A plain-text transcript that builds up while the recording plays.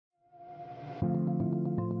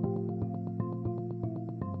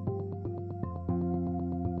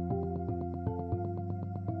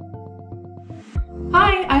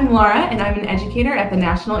Hi, I'm Laura, and I'm an educator at the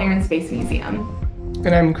National Air and Space Museum.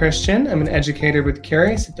 And I'm Christian. I'm an educator with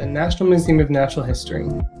Curious at the National Museum of Natural History.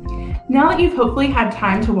 Now that you've hopefully had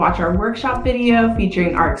time to watch our workshop video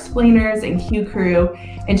featuring our explainers and Q crew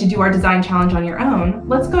and to do our design challenge on your own,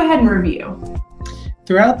 let's go ahead and review.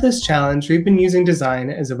 Throughout this challenge, we've been using design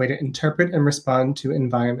as a way to interpret and respond to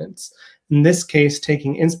environments. In this case,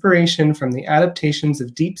 taking inspiration from the adaptations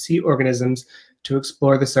of deep sea organisms to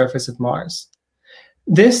explore the surface of Mars.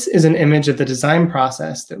 This is an image of the design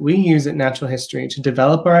process that we use at Natural History to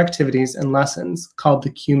develop our activities and lessons, called the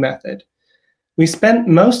Q method. We spent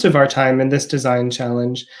most of our time in this design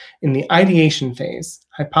challenge in the ideation phase,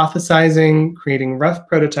 hypothesizing, creating rough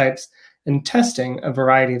prototypes, and testing a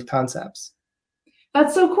variety of concepts.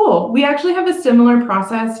 That's so cool. We actually have a similar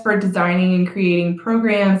process for designing and creating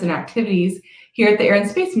programs and activities here at the Air and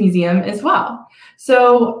Space Museum as well.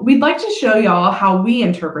 So we'd like to show y'all how we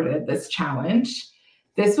interpreted this challenge.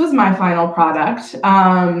 This was my final product.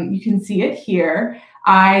 You can see it here.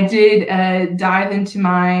 I did a dive into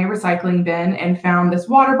my recycling bin and found this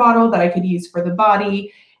water bottle that I could use for the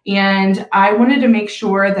body. And I wanted to make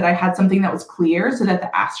sure that I had something that was clear so that the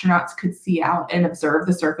astronauts could see out and observe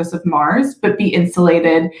the surface of Mars, but be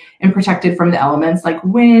insulated and protected from the elements like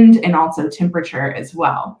wind and also temperature as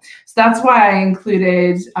well. So that's why I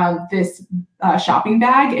included this shopping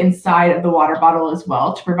bag inside of the water bottle as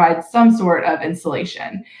well to provide some sort of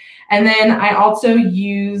insulation. And then I also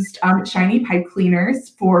used shiny pipe cleaners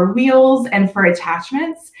for wheels and for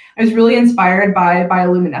attachments. I was really inspired by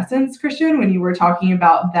bioluminescence, Christian, when you were talking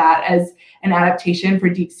about that as an adaptation for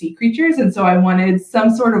deep sea creatures. And so I wanted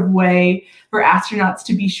some sort of way for astronauts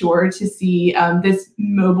to be sure to see this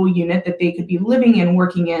mobile unit that they could be living and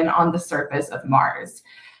working in on the surface of Mars.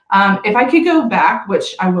 If I could go back,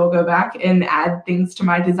 which I will go back and add things to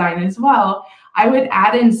my design as well, I would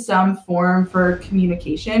add in some form for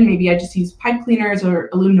communication. Maybe I just use pipe cleaners or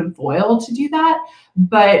aluminum foil to do that.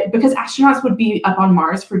 But because astronauts would be up on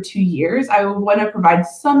Mars for 2 years, I would want to provide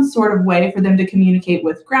some sort of way for them to communicate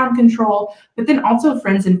with ground control, but then also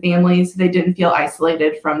friends and families so they didn't feel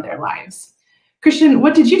isolated from their lives. Christian,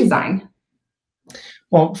 what did you design?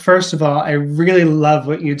 Well, first of all, I really love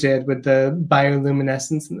what you did with the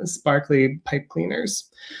bioluminescence and the sparkly pipe cleaners.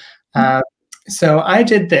 So I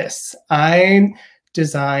did this. I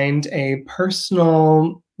designed a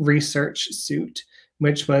personal research suit,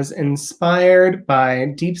 which was inspired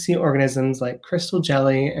by deep sea organisms like crystal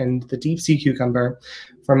jelly and the deep sea cucumber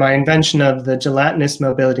for my invention of the gelatinous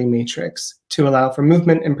mobility matrix to allow for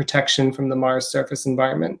movement and protection from the Mars surface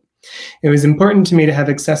environment. It was important to me to have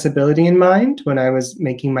accessibility in mind when I was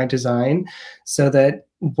making my design so that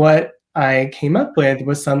what I came up with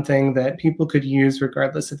was something that people could use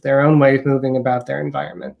regardless of their own way of moving about their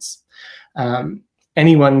environments.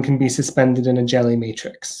 Anyone can be suspended in a jelly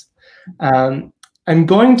matrix. I'm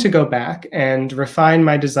going to go back and refine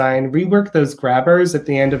my design, rework those grabbers at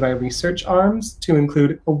the end of my research arms to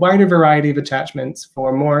include a wider variety of attachments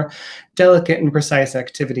for more delicate and precise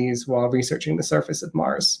activities while researching the surface of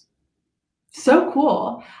Mars. So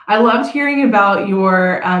cool. I loved hearing about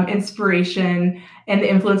your inspiration and the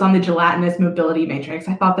influence on the gelatinous mobility matrix.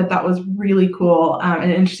 I thought that that was really cool and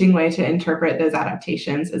an interesting way to interpret those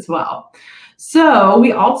adaptations as well. So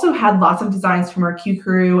we also had lots of designs from our Q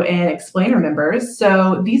crew and explainer members.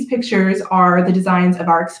 So these pictures are the designs of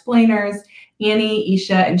our explainers, Annie,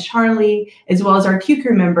 Isha, and Charlie, as well as our Q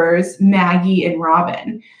crew members, Maggie and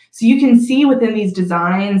Robin. So you can see within these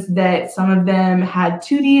designs that some of them had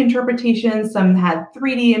 2D interpretations, some had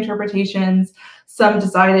 3D interpretations, some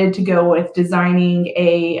decided to go with designing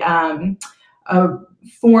a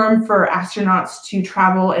form for astronauts to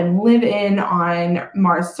travel and live in on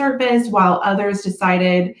Mars surface, while others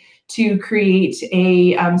decided to create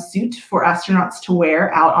a suit for astronauts to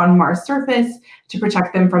wear out on Mars surface to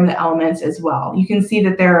protect them from the elements as well. You can see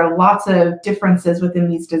that there are lots of differences within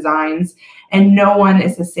these designs, and no one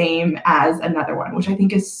is the same as another one, which I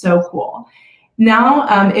think is so cool.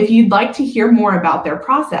 Now, if you'd like to hear more about their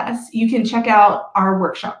process, you can check out our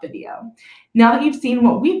workshop video. Now that you've seen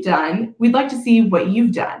what we've done, we'd like to see what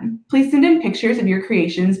you've done. Please send in pictures of your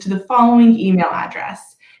creations to the following email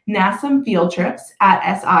address,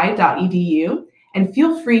 nasamfieldtrips@si.edu, and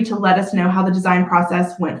feel free to let us know how the design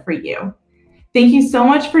process went for you. Thank you so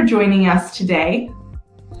much for joining us today.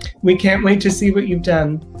 We can't wait to see what you've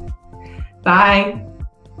done. Bye.